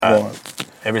Going.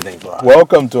 Everything's live.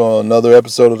 Welcome to another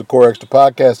episode of the Core Extra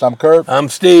Podcast. I'm Kurt. I'm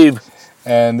Steve.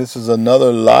 And this is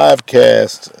another live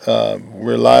cast.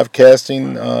 We're live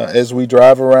casting as we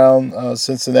drive around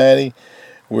Cincinnati.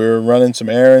 We're running some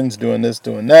errands, doing this,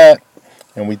 doing that.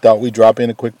 And we thought we'd drop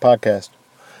in a quick podcast.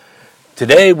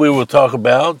 Today we will talk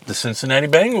about the Cincinnati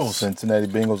Bengals. Cincinnati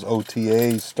Bengals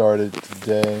OTA started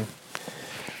today.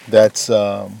 That's...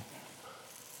 what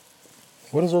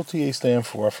does OTA stand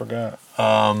for? I forgot.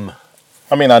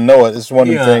 I mean, I know it. It's one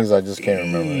of the things I just can't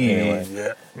remember.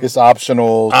 Anyway, it's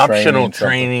optional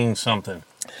training something.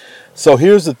 So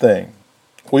here's the thing.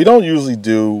 We don't usually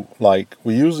do,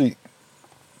 we usually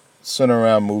center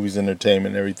around movies,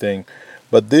 entertainment, and everything.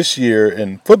 But this year,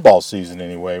 in football season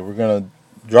anyway, we're going to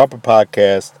drop a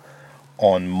podcast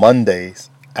on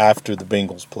Mondays after the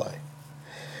Bengals play.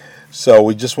 So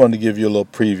we just wanted to give you a little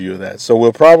preview of that. So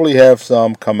we'll probably have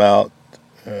some come out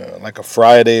like a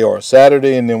Friday or a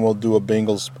Saturday, and then we'll do a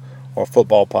Bengals or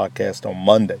football podcast on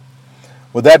Monday.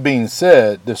 With that being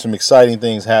said, there's some exciting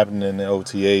things happening in the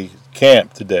OTA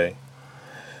camp today.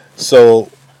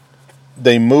 So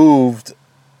they moved.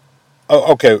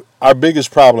 Okay, our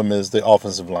biggest problem is the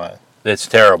offensive line. That's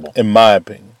terrible. In my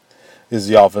opinion, is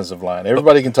the offensive line.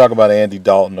 Everybody can talk about Andy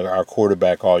Dalton, our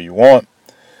quarterback, all you want.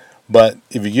 But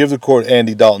if you give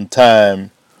Andy Dalton time,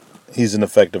 he's an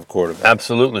effective quarterback.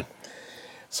 Absolutely.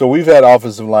 So we've had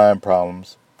offensive line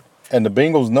problems, and the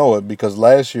Bengals know it because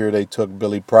last year they took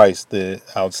Billy Price, the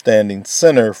outstanding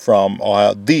center from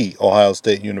Ohio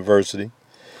State University,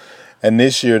 and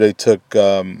this year they took.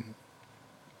 Well,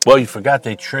 you forgot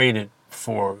they traded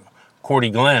for Cordy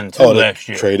Glenn last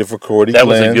year. Traded for Cordy Glenn. That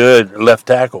was a good left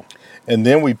tackle. And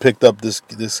then we picked up this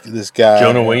guy,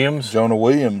 Jonah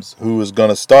Williams, who is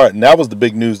going to start, and that was the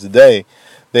big news today.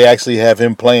 They actually have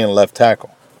him playing left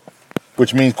tackle.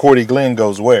 Which means Cordy Glenn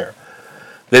goes where?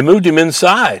 They moved him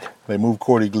inside. They moved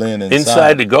Cordy Glenn inside.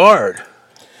 Inside the guard.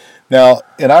 Now,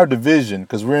 in our division,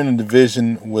 because we're in a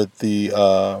division with the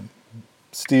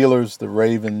Steelers, the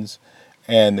Ravens,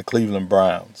 and the Cleveland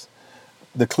Browns.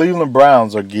 The Cleveland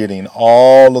Browns are getting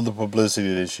all of the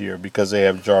publicity this year because they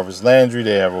have Jarvis Landry,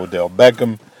 they have Odell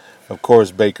Beckham, of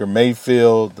course, Baker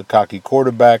Mayfield, the cocky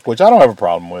quarterback, which I don't have a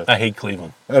problem with. I hate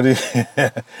Cleveland. I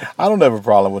don't have a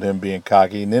problem with him being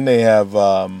cocky. And then they have,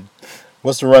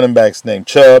 what's the running back's name?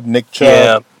 Nick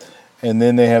Chubb. Yeah. And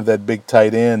then they have that big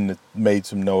tight end that made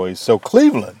some noise. So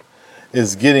Cleveland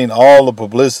is getting all the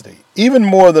publicity, even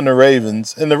more than the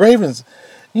Ravens. And the Ravens,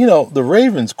 the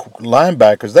Ravens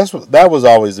linebackers, that was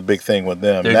always the big thing with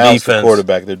them. Their now defense. It's the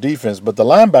quarterback, their defense. But the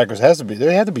linebackers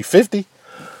they had to be 50.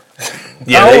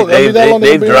 Yeah,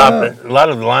 they've dropped it. A lot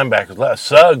of the linebackers.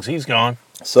 Suggs, he's gone.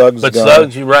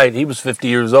 Suggs, you're right. He was 50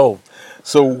 years old.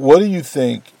 So what do you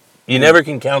think? You never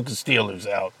can count the Steelers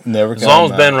out. Never. As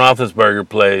long as Ben Roethlisberger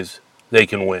plays, they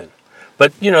can win.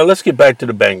 But, let's get back to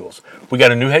the Bengals. We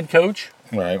got a new head coach.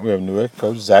 Right, we have a new head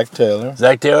coach, Zach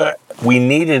Taylor. We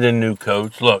needed a new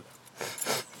coach. Look,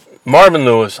 Marvin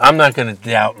Lewis, I'm not going to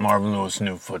doubt Marvin Lewis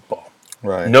knew football.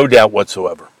 Right. No doubt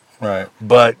whatsoever. Right.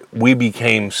 But we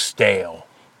became stale.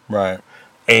 Right.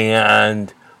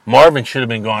 And Marvin should have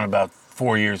been gone about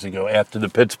 4 years ago after the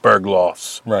Pittsburgh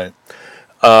loss. Right.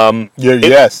 The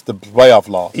playoff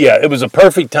loss. Yeah, it was a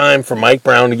perfect time for Mike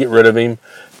Brown to get rid of him.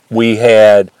 We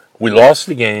lost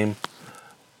the game.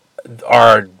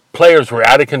 Our players were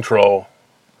out of control.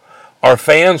 Our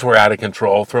fans were out of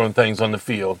control, throwing things on the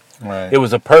field. Right. It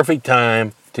was a perfect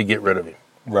time to get rid of him.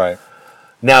 Right.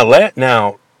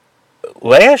 Now,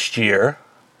 last year,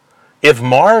 if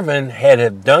Marvin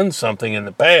had done something in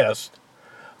the past,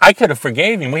 I could have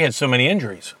forgave him. We had so many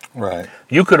injuries. Right.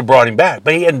 You could have brought him back,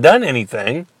 but he hadn't done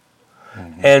anything.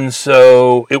 Mm-hmm. And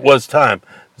so it was time.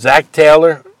 Zach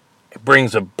Taylor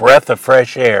brings a breath of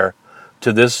fresh air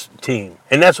to this team,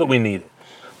 and that's what we needed.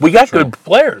 We got good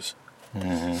players.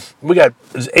 Mm-hmm. We got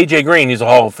A.J. Green, he's a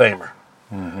Hall of Famer.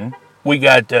 Mm-hmm. We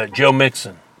got Joe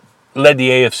Mixon, led the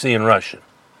AFC in rushing.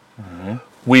 Mm-hmm.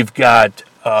 We've got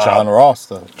John Ross,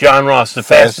 the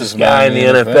fastest guy in the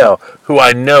NFL, who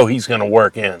I know he's going to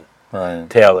work in. Right.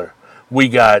 Taylor. We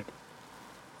got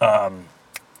our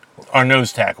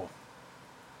nose tackle.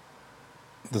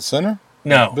 The center?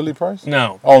 No. Billy Price?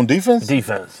 No. On defense?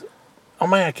 Defense. Oh,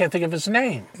 man, I can't think of his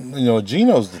name.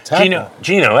 Geno's the tackle.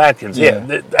 Geno Atkins, yeah.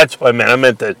 That's what I meant. I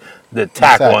meant the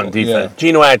tackle on defense. Yeah.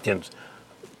 Geno Atkins,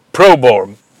 Pro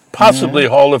Bowler, possibly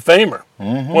Hall of Famer.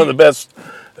 Mm-hmm. One of the best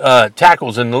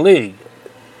tackles in the league.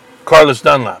 Carlos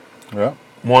Dunlap. Yeah.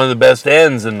 One of the best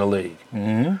ends in the league.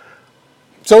 Mm-hmm.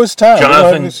 So it's time.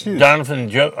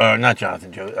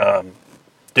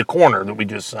 The corner that we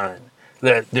just signed,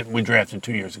 that we drafted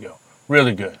 2 years ago.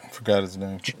 Really good. Forgot his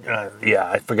name. Yeah,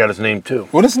 I forgot his name too.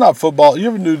 When it's not football, you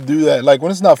ever do that? Like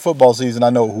when it's not football season, I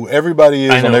know who everybody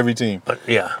is on every team.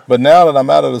 Yeah. But now that I'm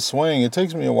out of the swing, it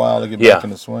takes me a while to get back in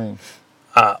the swing.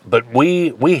 But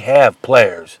we have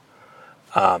players.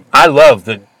 I love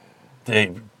that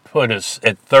they put us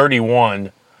at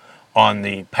 31 on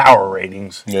the power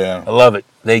ratings. Yeah. I love it.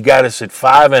 They got us at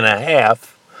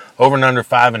 5.5, over and under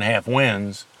 5.5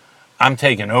 wins. I'm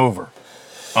taking over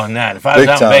on that. If I was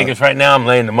out in Vegas right now, I'm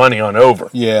laying the money on over.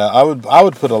 Yeah, I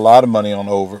would put a lot of money on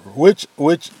over, which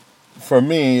for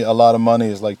me, a lot of money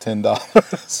is like $10.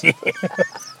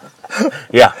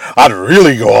 Yeah. I'd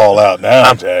really go all out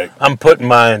now, Jack. I'm putting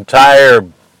my entire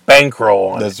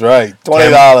bankroll on That's right.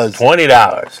 $20.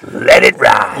 $20. Let it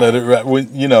ride. Let it ride. When,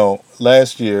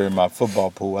 last year in my football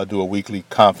pool, I do a weekly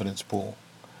confidence pool.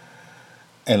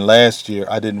 And last year,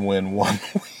 I didn't win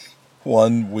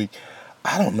 1 week.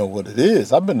 I don't know what it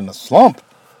is. I've been in a slump.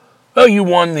 Oh, you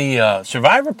won the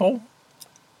Survivor pool.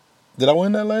 Did I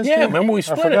win that last year? Yeah, remember we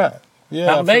split I forgot. it.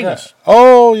 Yeah, out in Vegas.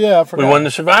 Oh, yeah, I forgot. We won the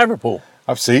Survivor pool.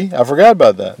 I forgot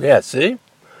about that. Yeah, see?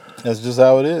 That's just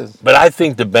how it is. But I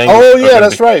think the Bengals. Oh, yeah,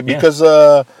 that's right. Because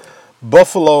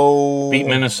Buffalo beat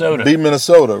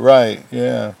Minnesota. Right?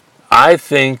 Yeah. I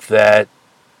think that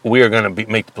we are going to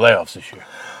make the playoffs this year.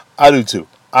 I do too.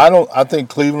 I think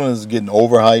Cleveland is getting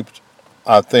overhyped.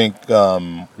 I think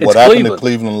what happened to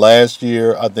Cleveland last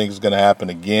year, I think is going to happen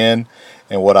again.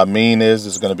 And what I mean is,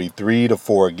 it's going to be 3 to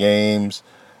 4 games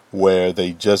where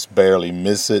they just barely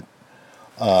miss it.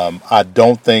 I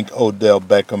don't think Odell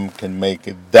Beckham can make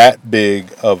it that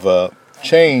big of a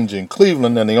change in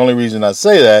Cleveland. And the only reason I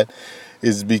say that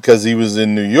is because he was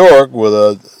in New York with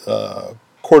a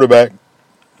quarterback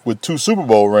with 2 Super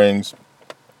Bowl rings,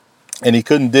 and he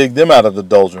couldn't dig them out of the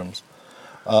doldrums.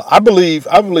 I believe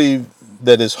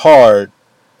that it's hard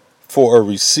for a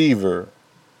receiver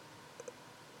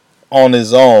on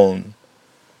his own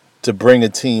to bring a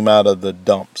team out of the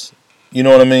dumps. You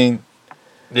know what I mean?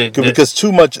 Because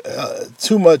too much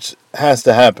has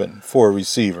to happen for a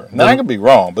receiver. Now, I could be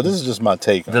wrong, but this is just my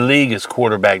take. The league is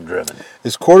quarterback driven.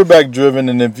 It's quarterback driven,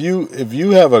 and if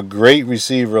you have a great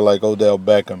receiver like Odell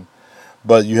Beckham,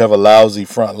 but you have a lousy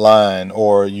front line,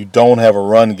 or you don't have a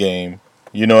run game,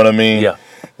 you know what I mean? Yeah.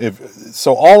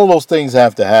 So all of those things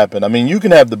have to happen. I mean, you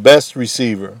can have the best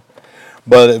receiver,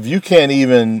 but if you can't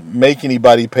even make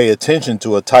anybody pay attention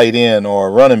to a tight end or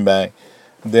a running back,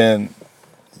 then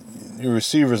your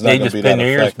receiver's not going to be that effective. They just pin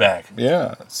their ears back.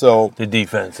 Yeah. So the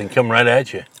defense and come right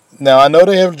at you. Now I know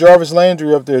they have Jarvis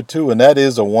Landry up there too, and that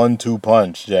is a 1-2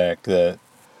 punch, Jack. That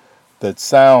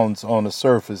sounds on the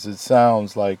surface, it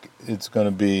sounds like it's going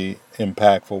to be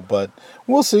impactful, but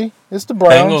we'll see. It's the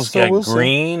Browns. Bengals got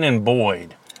Green and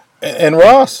Boyd. And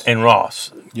Ross. And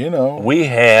Ross. We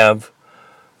have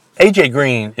A.J.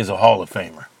 Green is a Hall of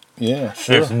Famer. Yeah,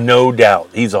 sure. There's no doubt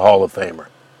he's a Hall of Famer.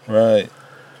 Right.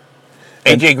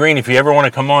 A.J. Green, if you ever want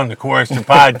to come on the Chorister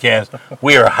podcast,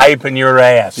 we are hyping your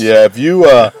ass. Yeah, if you,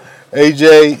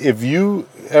 A.J., if you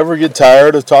ever get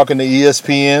tired of talking to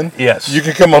ESPN, yes, you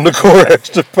can come on the Core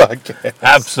Extra podcast.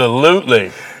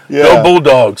 Absolutely. Yeah. Go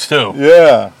Bulldogs, too.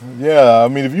 Yeah. I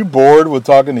mean, if you're bored with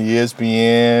talking to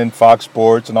ESPN, Fox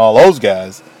Sports, and all those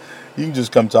guys, you can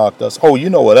just come talk to us. Oh, you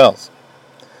know what else?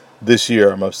 This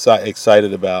year I'm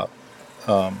excited about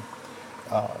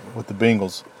with the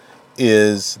Bengals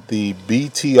is the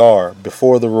BTR,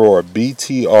 Before the Roar,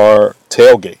 BTR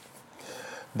tailgate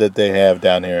that they have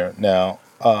down here. Now,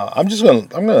 I'm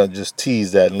gonna just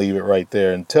tease that and leave it right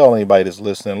there and tell anybody that's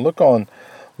listening, look on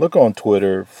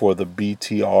Twitter for the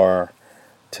BTR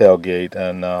tailgate,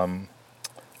 and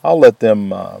I'll let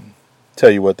them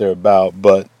tell you what they're about.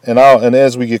 But and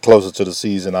as we get closer to the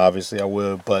season, obviously I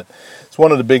will. But it's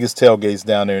one of the biggest tailgates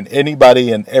down there, and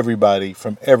anybody and everybody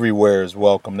from everywhere is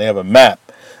welcome. They have a map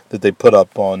that they put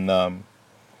up on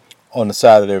the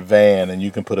side of their van, and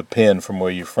you can put a pin from where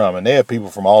you're from. And they have people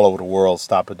from all over the world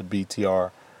stop at the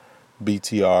BTR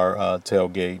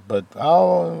tailgate. But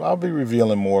I'll be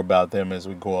revealing more about them as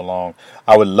we go along.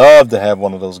 I would love to have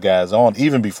one of those guys on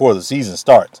even before the season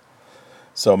starts.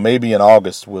 So maybe in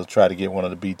August we'll try to get one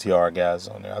of the BTR guys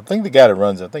on there. I think the guy that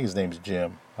runs it, I think his name's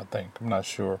Jim. I'm not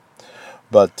sure,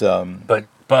 but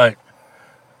AJ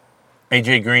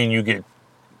Green, you get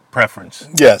preference.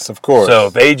 Yes, of course. So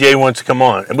if AJ wants to come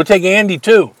on, and we'll take Andy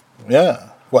too.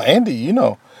 Yeah. Well, Andy,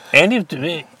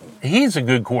 Andy, he's a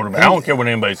good quarterback. I don't care what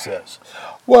anybody says.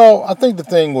 Well, I think the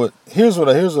thing here's what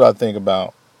I think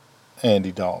about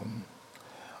Andy Dalton.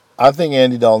 I think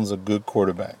Andy Dalton's a good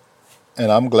quarterback,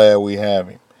 and I'm glad we have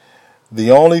him.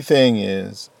 The only thing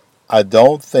is, I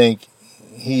don't think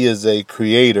he is a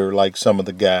creator like some of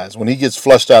the guys. When he gets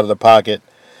flushed out of the pocket,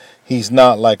 he's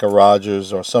not like a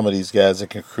Rodgers or some of these guys that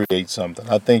can create something.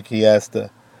 I think he has to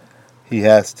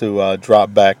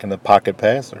drop back in the pocket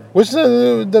passer, which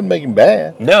doesn't make him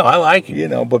bad. No, I like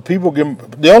him. But people give him,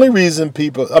 the only reason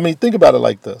people, I mean, think about it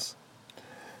like this.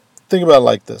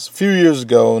 A few years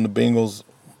ago, when the Bengals,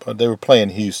 they were playing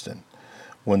Houston,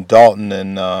 when Dalton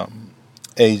and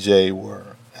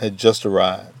AJ had just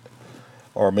arrived,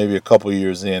 or maybe a couple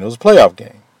years in. It was a playoff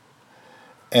game,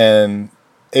 and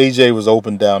AJ was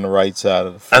open down the right side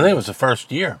of the field. I think it was the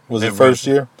first year. Was it first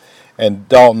year? And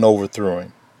Dalton overthrew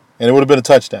him, and it would have been a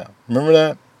touchdown. Remember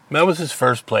that? That was his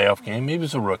first playoff game. He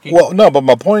was a rookie. Well, no, but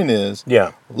my point is,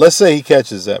 yeah. Let's say he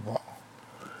catches that ball,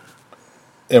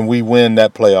 and we win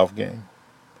that playoff game,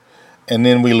 and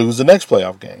then we lose the next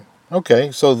playoff game.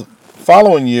 Okay, so the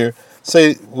following year,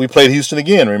 say we played Houston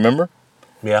again, remember?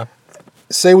 Yeah.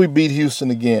 Say we beat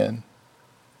Houston again,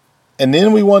 and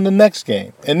then we won the next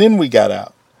game, and then we got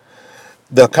out.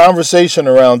 The conversation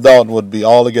around Dalton would be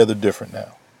altogether different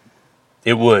now.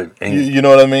 It would. And you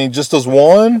know what I mean? Just those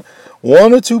one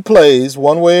or two plays,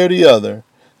 one way or the other,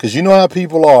 because you know how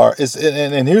people are.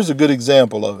 And here's a good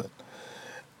example of it.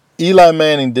 Eli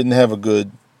Manning didn't have a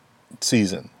good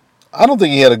season. I don't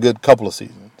think he had a good couple of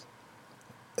seasons.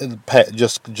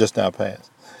 Just now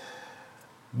passed.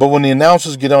 But when the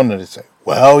announcers get on there, they say,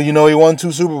 well, he won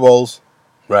 2 Super Bowls.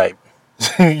 Right.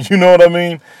 You know what I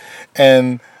mean?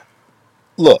 And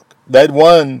look, that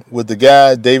one with the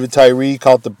guy, David Tyree,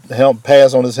 caught the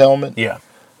pass on his helmet. Yeah.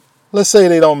 Let's say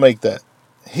they don't make that.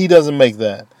 He doesn't make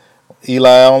that.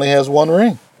 Eli only has 1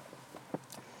 ring.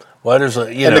 Well, there's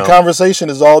the conversation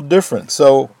is all different.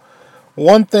 So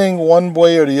one thing, one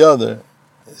way or the other,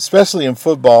 especially in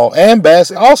football and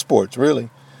basketball, all sports really,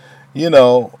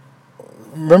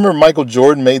 remember Michael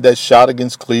Jordan made that shot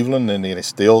against Cleveland, and they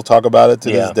still talk about it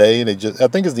to this day. I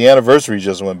think it's the anniversary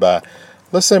just went by.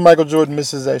 Let's say Michael Jordan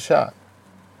misses that shot.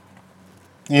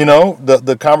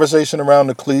 The conversation around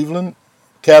the Cleveland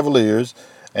Cavaliers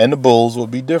and the Bulls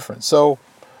would be different. So,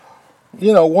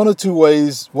 one or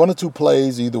two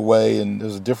plays either way, and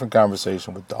there's a different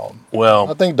conversation with Dalton.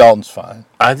 Well, I think Dalton's fine.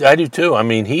 I do too. I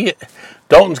mean, he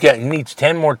needs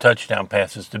 10 more touchdown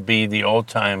passes to be the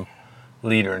all-time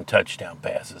leader in touchdown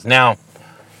passes. Now,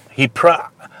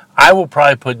 I will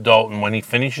probably put Dalton, when he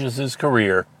finishes his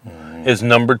career, as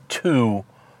number 2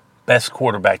 best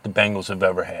quarterback the Bengals have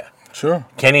ever had. Sure.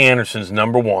 Kenny Anderson's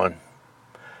number 1.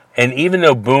 And even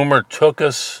though Boomer took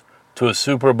us to a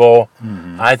Super Bowl,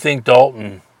 I think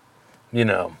Dalton,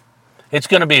 it's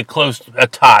going to be a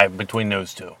tie between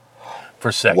those two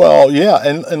for second. Well, yeah,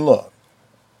 and look,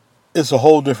 it's a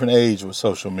whole different age with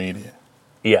social media.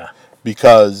 Yeah.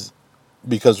 Because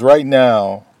right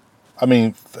now, I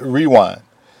mean, rewind.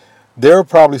 There are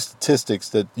probably statistics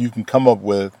that you can come up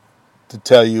with to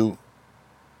tell you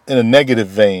in a negative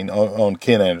vein on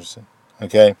Ken Anderson,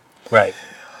 okay? Right.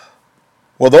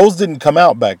 Well, those didn't come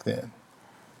out back then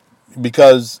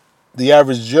because the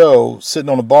average Joe sitting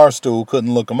on a bar stool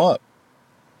couldn't look them up.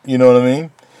 You know what I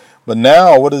mean? But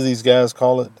now, what do these guys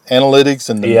call it? Analytics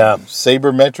and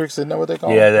sabermetrics, isn't that what they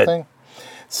call it? Yeah, that.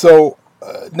 So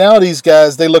now these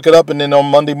guys, they look it up, and then on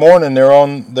Monday morning they're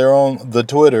on the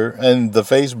Twitter and the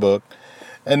Facebook,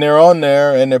 and they're on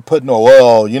there and they're putting,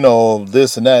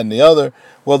 this and that and the other.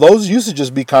 Well, those used to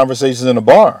just be conversations in a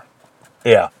bar.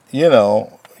 Yeah. You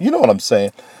know what I'm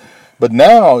saying. But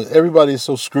now everybody is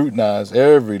so scrutinized,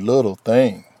 every little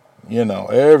thing.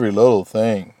 Every little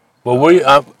thing. Well,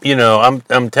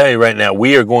 I'm telling you right now,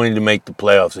 we are going to make the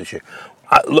playoffs this year.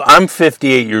 I'm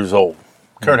 58 years old.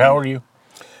 Kurt, how old are you?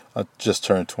 I just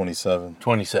turned 27.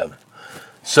 27.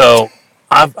 So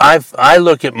I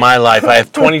look at my life. I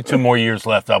have 22 more years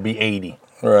left. I'll be 80.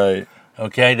 Right.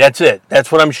 Okay, that's it.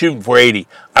 That's what I'm shooting for, 80.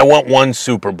 I want 1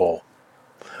 Super Bowl.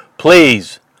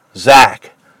 Please,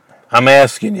 Zach, I'm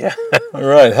asking you. All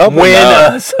right, help me win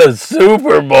out. us a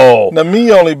Super Bowl. Now,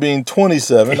 me only being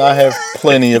 27, I have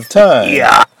plenty of time.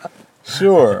 Yeah.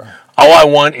 Sure. All I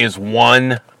want is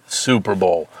 1 Super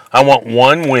Bowl. I want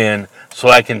 1 win so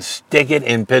I can stick it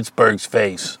in Pittsburgh's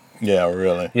face. Yeah,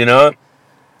 really.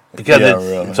 Because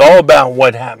it's all about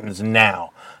what happens now.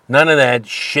 None of that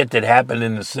shit that happened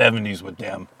in the 70s with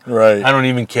them. Right. I don't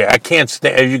even care. I can't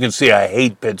stand. As you can see, I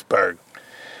hate Pittsburgh.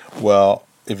 Well,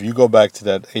 if you go back to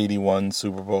that 81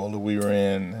 Super Bowl that we were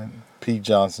in, and Pete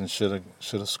Johnson should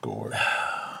have scored.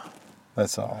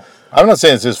 That's all. I'm not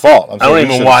saying it's his fault. I don't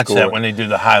even watch that when they do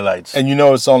the highlights. And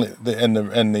it's only the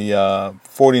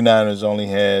 49ers only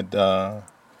had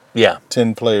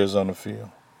 10 players on the field.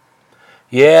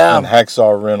 Yeah. And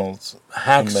Hacksaw Reynolds.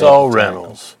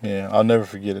 Yeah, I'll never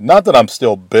forget it. Not that I'm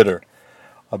still bitter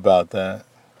about that.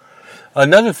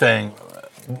 Another thing,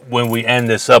 when we end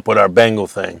this up with our Bengal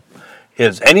thing,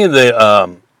 is any of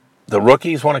the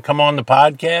rookies want to come on the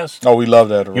podcast? Oh, we love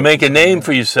that. You make a name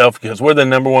for yourself because we're the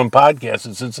 #1 podcast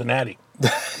in Cincinnati.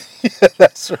 Yeah,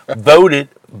 that's right. Voted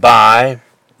by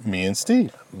Me and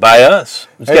Steve. by us.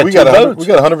 It's Hey, we got 2 votes.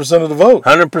 100% of the vote.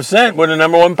 100%. We're the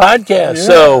 #1 podcast.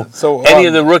 Yeah. So any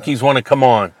of the rookies want to come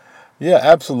on. Yeah,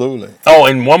 absolutely. Oh,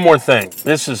 and one more thing.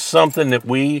 This is something that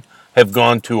we have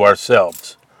gone to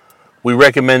ourselves. We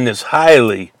recommend this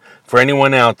highly for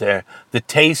anyone out there. The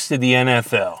Taste of the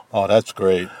NFL. Oh, that's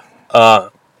great.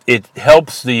 It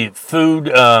helps the food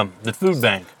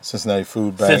bank. Cincinnati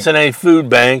Food Bank. Cincinnati Food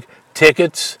Bank.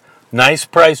 Tickets. Nice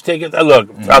price tickets. Look,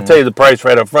 I'll tell you the price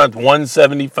right up front,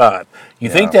 $175. You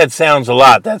think that sounds a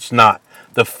lot. That's not.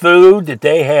 The food that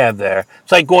they have there,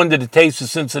 it's like going to the Taste of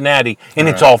Cincinnati, and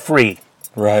it's all free.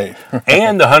 Right.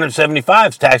 And the $175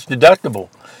 is tax deductible.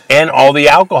 And all the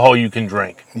alcohol you can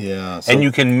drink. Yeah. And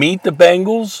you can meet the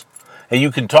Bengals, and you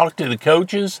can talk to the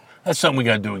coaches. That's something we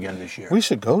got to do again this year. We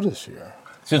should go this year.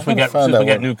 Since we got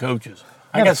new coaches.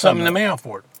 I got something in the mail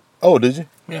for it. Oh, did you?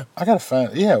 Yeah. I gotta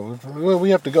find. Yeah, we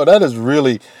have to go. That is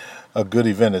really a good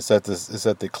event. It's at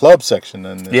the club section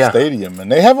in the stadium,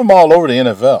 and they have them all over the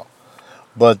NFL.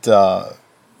 But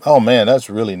oh man,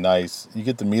 that's really nice. You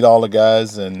get to meet all the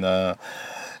guys, and I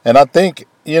think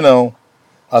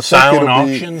Silent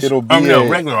auctions? It'll be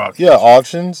regular auctions. Yeah,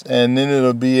 auctions, and then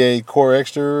it'll be a Core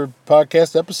Extra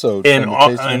podcast episode from the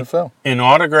Taste of NFL. In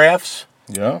autographs.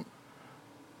 Yeah.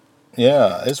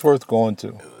 Yeah, it's worth going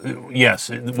to. Yes,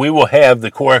 we will have the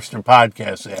Core Extra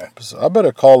podcast there. So I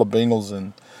better call the Bengals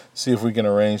and see if we can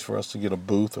arrange for us to get a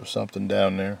booth or something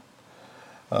down there.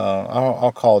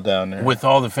 I'll call down there. With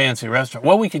all the fancy restaurants.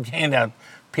 Well, we could hand out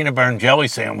peanut butter and jelly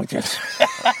sandwiches.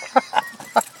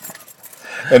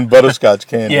 And butterscotch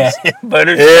candies. Yeah,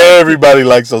 butterscotch. Everybody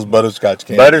likes those butterscotch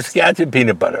candies. Butterscotch and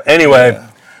peanut butter. Anyway,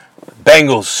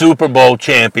 Bengals Super Bowl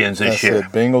champions this year.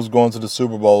 That's it. Bengals going to the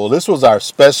Super Bowl. This was our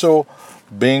special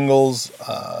Bengals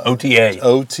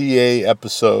OTA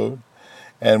episode.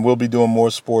 And we'll be doing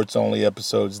more sports-only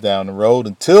episodes down the road.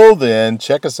 Until then,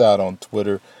 check us out on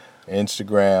Twitter,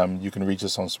 Instagram. You can reach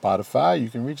us on Spotify. You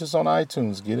can reach us on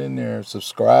iTunes. Get in there,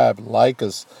 subscribe, like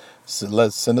us.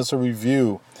 Send us a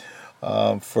review.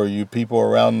 For you people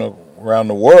around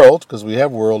the world, because we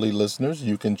have worldly listeners,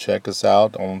 you can check us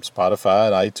out on Spotify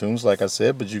and iTunes, like I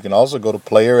said, but you can also go to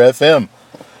Player FM.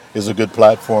 Is a good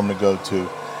platform to go to.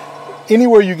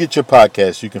 Anywhere you get your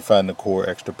podcast, you can find the Core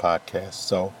Extra podcast.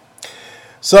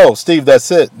 So Steve, that's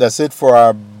it. That's it for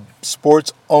our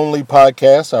sports only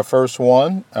podcast, our first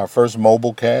one, our first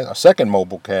mobile cast, our second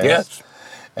mobile cast. Yes.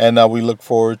 And we look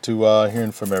forward to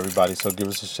hearing from everybody. So give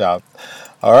us a shout.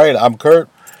 All right, I'm Kurt.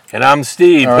 And I'm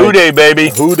Steve. All right. Hoo-day, baby.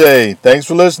 Hoo-day. Thanks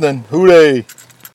for listening. Hoo-day.